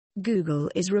Google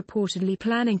is reportedly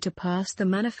planning to pass the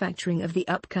manufacturing of the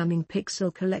upcoming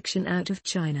Pixel collection out of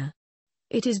China.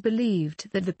 It is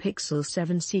believed that the Pixel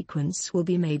 7 sequence will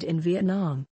be made in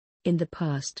Vietnam. In the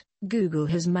past, Google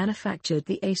has manufactured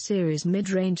the A-series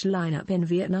mid-range lineup in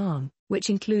Vietnam, which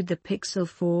include the Pixel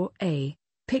 4a,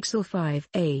 Pixel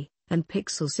 5a, and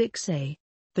Pixel 6a.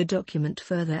 The document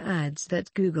further adds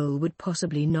that Google would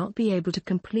possibly not be able to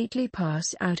completely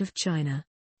pass out of China.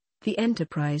 The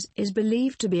enterprise is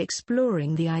believed to be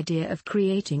exploring the idea of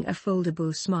creating a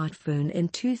foldable smartphone in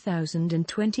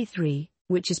 2023,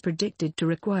 which is predicted to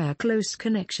require close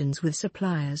connections with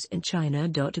suppliers in China.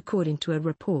 According to a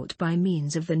report by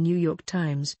means of the New York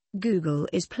Times, Google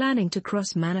is planning to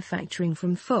cross-manufacturing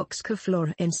from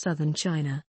Foxcoflora in southern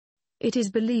China. It is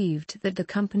believed that the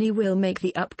company will make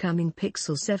the upcoming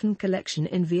Pixel 7 collection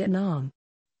in Vietnam.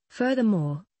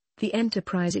 Furthermore, the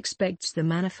enterprise expects the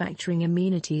manufacturing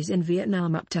amenities in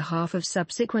Vietnam up to half of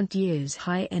subsequent years'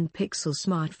 high-end Pixel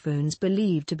smartphones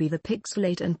believed to be the Pixel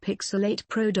 8 and Pixel 8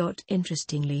 Pro.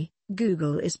 Interestingly,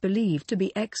 Google is believed to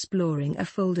be exploring a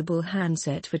foldable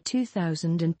handset for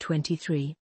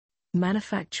 2023.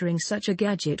 Manufacturing such a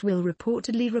gadget will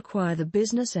reportedly require the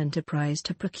business enterprise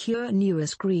to procure newer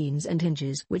screens and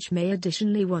hinges, which may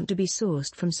additionally want to be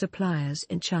sourced from suppliers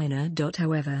in China.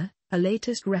 However, a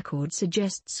latest record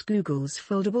suggests Google's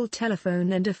foldable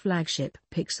telephone and a flagship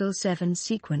Pixel 7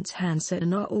 sequence handset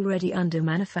are already under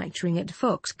manufacturing at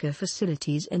Foxconn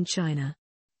facilities in China.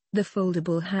 The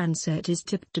foldable handset is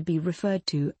tipped to be referred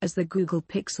to as the Google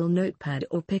Pixel Notepad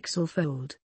or Pixel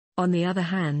Fold. On the other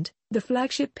hand, the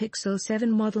flagship Pixel 7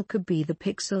 model could be the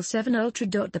Pixel 7 Ultra.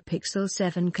 The Pixel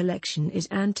 7 collection is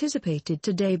anticipated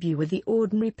to debut with the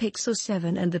ordinary Pixel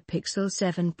 7 and the Pixel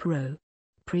 7 Pro.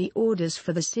 Pre-orders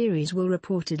for the series will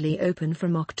reportedly open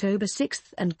from October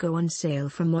 6 and go on sale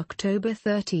from October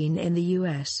 13 in the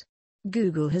US.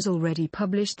 Google has already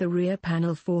published the rear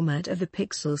panel format of the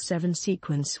Pixel 7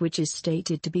 sequence, which is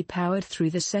stated to be powered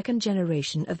through the second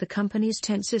generation of the company's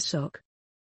Tensor SoC.